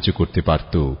সাহায্য করতে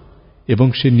পারত, এবং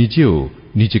সে নিজেও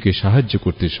নিজেকে সাহায্য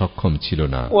করতে সক্ষম ছিল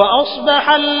না। وأصبح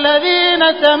الذين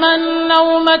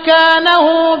تمنوا مكانه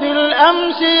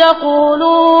بالأمس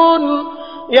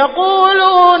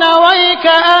يقولون ويك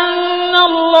أن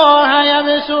الله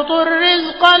يبسط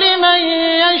الرزق لمن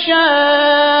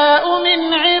يشاء من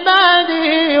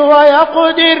عباده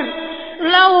ويقدر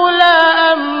لولا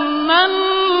أمن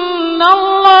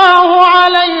الله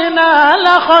علينا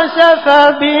لخسف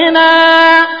بنا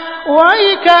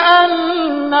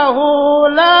ويكأنه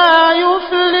لا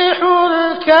يفلح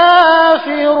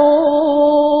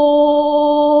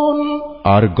الكافرون।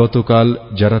 আর গতকাল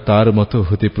যারা তার মতো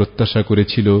হতে প্রত্যাশা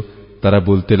করেছিল তারা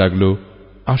বলতে লাগল,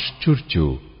 আশ্চর্য,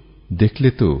 দেখলে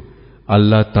তো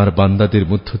আল্লাহ তার বান্দাদের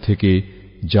মধ্য থেকে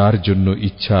যার জন্য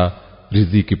ইচ্ছা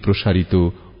রিজিক প্রসারিত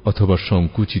অথবা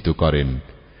সংকুচিত করেন।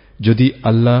 যদি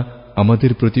আল্লাহ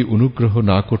আমাদের প্রতি অনুগ্রহ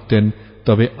না করতেন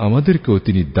তবে আমাদেরকেও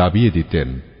তিনি দাবিয়ে দিতেন।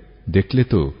 দেখলে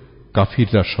তো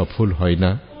কাফিররা সফল হয়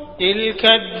না। تلك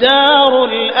الدار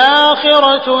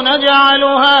الآخرة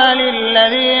نجعلها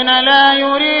للذين لا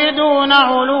يريدون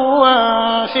علوا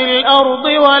في الأرض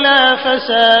ولا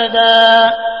فسادا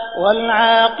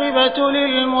والعاقبة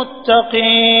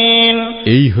للمتقين।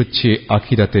 এই হচ্ছে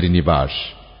আখিরাতের নিবাস,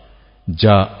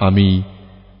 যা আমি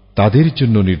তাদের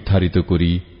জন্য নির্ধারিত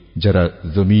করি যারা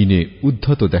জমিনে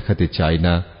উদ্ধত দেখাতে চায়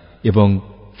না এবং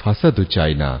ফাসাদও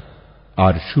চায় না,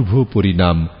 আর শুভ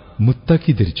পরিণাম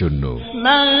মুত্তাকিদের জন্য।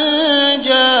 মান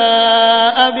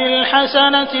জাআ বিল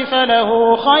হাসানাতি ফালাহু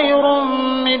খায়রুম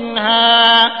মিনহা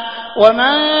ওয়া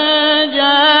মান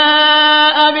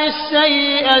জাআ বিস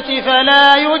সাইয়্যাতি ফালা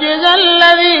ইউজজাল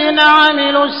লাযীনা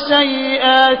আমিলুস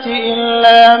সাইয়্যাতি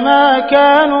ইল্লা মা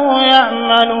কানু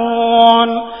ইয়ামালুন।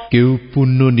 কেউ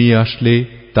পুণ্য নিয়ে আসলে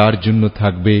তার জন্য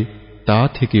থাকবে তা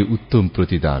থেকে উত্তম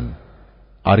প্রতিদান,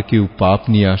 আর কেউ পাপ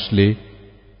নিয়ে আসলে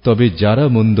তবে যারা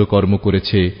মন্দ কর্ম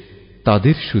করেছে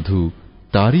তাদের শুধু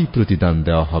তারই প্রতিদান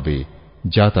দেওয়া হবে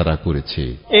যা তারা করেছে।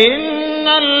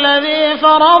 ইন্নাল্লাযী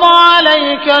ফারাদা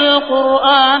আলাইকাল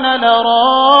কুরআন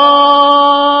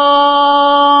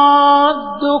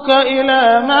লারাদ্দুকা ইলা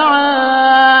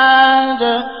মাআদ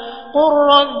কুর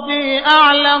রাব্বি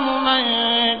আ'লামু মান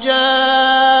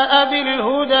জাআ বিল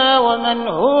হুদা ওয়া মান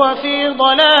হুয়া ফী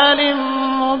দালালিম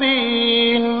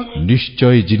মুবিন।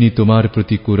 নিশ্চয় যিনি তোমার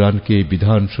প্রতি কুরআনকে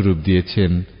বিধানস্বরূপ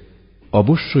দিয়েছেন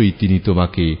অবশ্যই তিনি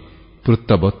তোমাকে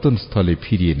প্রত্যাবর্তন স্থলে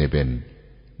ফিরিয়ে নেবেন।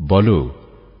 বলো,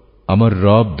 আমার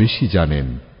রব বেশি জানেন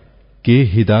কে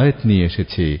হিদায়াত নিয়ে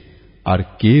এসেছে আর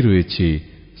কে রয়েছে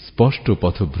স্পষ্ট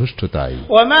পথভ্রষ্টতায়।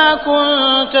 ওয়ামা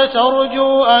কুনতা তারজু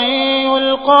আন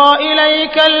ইউলকা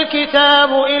ইলাইকাল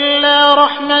কিতাবু ইল্লা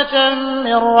রাহমাতাম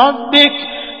মির রাব্বিক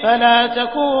ফালা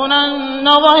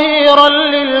তাকুনান্না যাহিরাল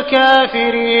লিল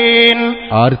কাফিরিন।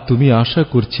 আর তুমি আশা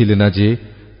করছিলে না যে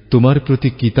তোমার প্রতি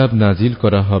কিতাব নাজিল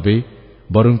করা হবে,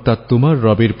 বরং তা তোমার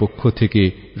রবের পক্ষ থেকে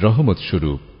রহমত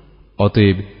স্বরূপ।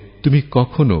 অতএব তুমি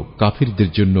কখনো কাফিরদের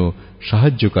জন্য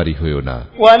সাহায্যকারী হইও না।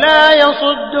 ওয়ালা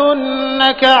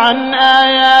ইয়াসুদ্দুন্নাকা আন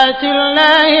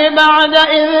আয়াতিল্লাহি বা'দা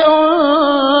ইয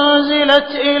উনজিলাত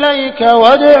ইলাইকা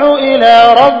ওয়াদ'ু ইলা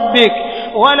রাব্বিক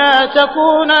ওয়ালা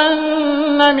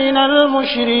তাকুনান্না মিনাল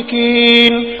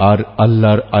মুশরিকিন। আর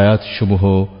আল্লাহর আয়াতসমূহ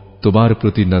তোমার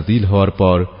প্রতি নাজিল হওয়ার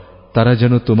পর তারা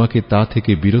যেন তোমাকে তা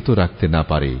থেকে বিরত রাখতে না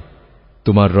পারে।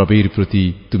 তোমার রবের প্রতি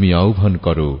তুমি আহ্বান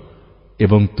করো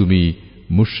এবং তুমি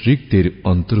মুশরিকদের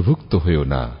অন্তর্ভুক্ত হও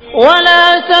না। ওয়ালা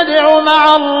তাদউ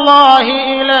মা'আল্লাহি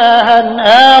ইলাহান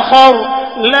আখার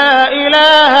লা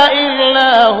ইলাহা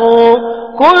ইল্লা হু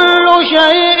কুল্লু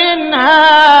শাইইন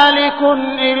হালিকুন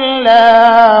ইল্লা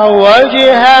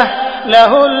ওয়াজহাহু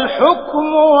লাহুল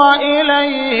হুকমু ওয়া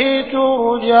ইলাইহি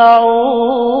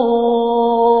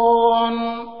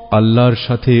তুরজাউন। আল্লাহর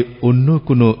সাথে অন্য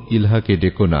কোনো ইলাহকে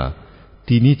ডেকো না,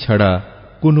 তিনি ছাড়া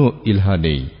কোনো ইলাহ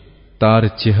নেই, তার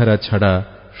চেহারা ছাড়া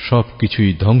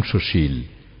সবকিছুই ধ্বংসশীল।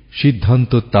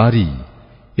 সিদ্ধান্ত তারই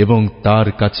এবং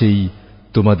তার কাছেই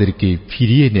তোমাদেরকে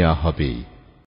ফিরিয়ে নেওয়া হবে।